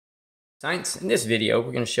Science. In this video,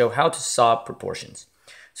 we're going to show how to solve proportions.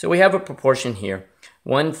 So we have a proportion here.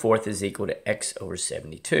 1/4 is equal to x over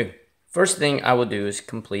 72. First thing I will do is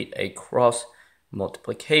complete a cross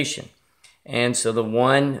multiplication. And so the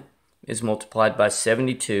 1 is multiplied by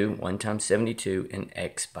 72, 1 times 72, and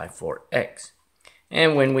x by 4x.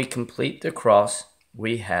 And when we complete the cross,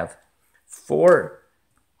 we have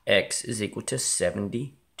 4x is equal to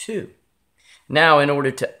 72. Now, in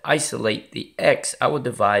order to isolate the x, I will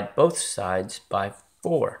divide both sides by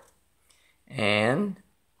 4. And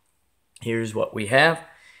here's what we have.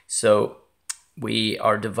 So we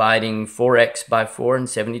are dividing 4x by 4 and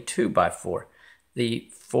 72 by 4. The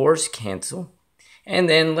 4's cancel. And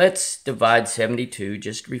then let's divide 72,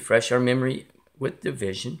 just refresh our memory with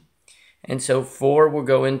division. And so 4 will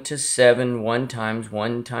go into 7 1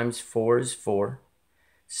 times 4 is 4.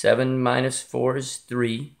 7 minus 4 is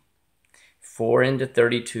 3. 4 into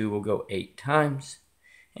 32 will go 8 times,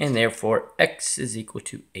 and therefore x is equal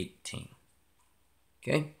to 18.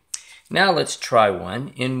 Okay, now let's try one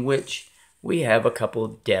in which we have a couple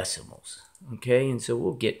of decimals. Okay, and so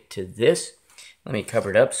we'll get to this. Let me cover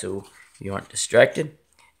it up so you aren't distracted.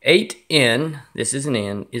 8n, this is an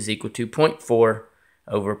n, is equal to 0.4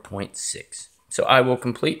 over 0.6. So I will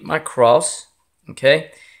complete my cross.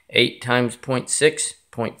 Okay, 8 times 0.6,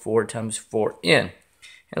 0.4 times 4n.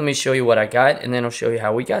 And let me show you what I got, and then I'll show you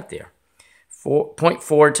how we got there.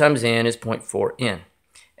 0.4 times n is 0.4n.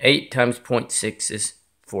 8 times 0.6 is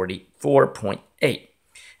 44.8.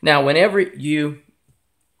 Now, whenever you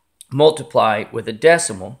multiply with a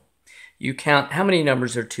decimal, you count how many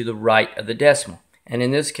numbers are to the right of the decimal. And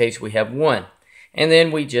in this case, we have 1. And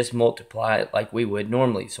then we just multiply it like we would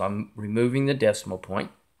normally. So I'm removing the decimal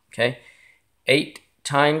point. Okay, 8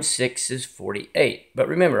 times 6 is 48. But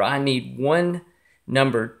remember, I need one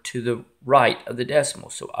number to the right of the decimal,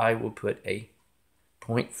 so I will put a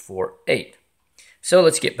 0.48. So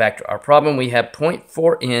let's get back to our problem. We have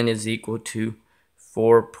 0.4n is equal to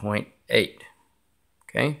 4.8.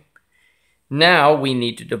 Okay, now we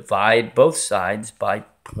need to divide both sides by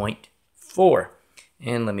 0.4,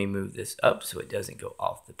 and let me move this up so it doesn't go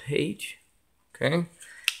off the page. Okay,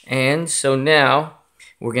 and so now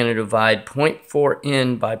we're going to divide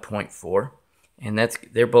 0.4n by 0.4. And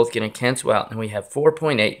they're both going to cancel out. And we have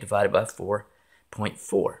 4.8 divided by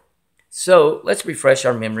 4.4. So let's refresh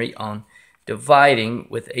our memory on dividing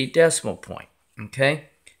with a decimal point. Okay,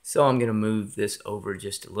 so I'm going to move this over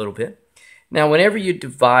just a little bit. Now, whenever you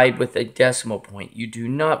divide with a decimal point, you do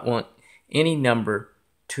not want any number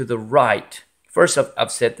to the right. First,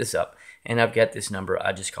 I've set this up, and I've got this number.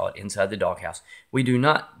 I just call it inside the doghouse. We do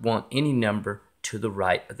not want any number to the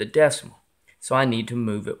right of the decimal. So I need to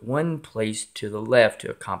move it one place to the left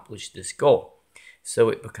to accomplish this goal. So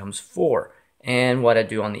it becomes 4. And what I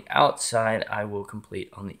do on the outside, I will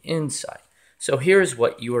complete on the inside. So here's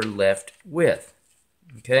what you are left with.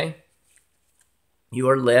 Okay? You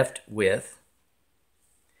are left with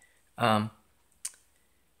 4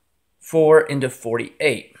 into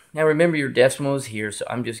 48. Now remember, your decimal is here, so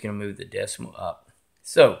I'm just going to move the decimal up.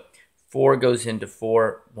 So 4 goes into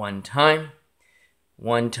 4 one time.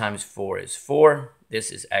 1 times 4 is 4. This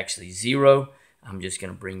is actually 0. I'm just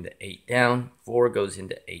going to bring the 8 down. 4 goes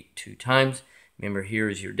into 8 2 times. Remember, here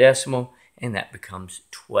is your decimal, and that becomes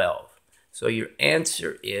 12. So your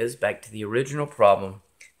answer is, back to the original problem,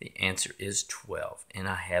 the answer is 12, and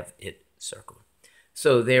I have it circled.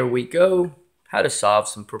 So there we go, how to solve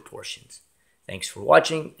some proportions. Thanks for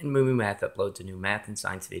watching, and Moo Moo Math uploads a new math and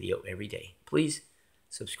science video every day. Please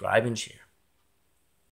subscribe and share.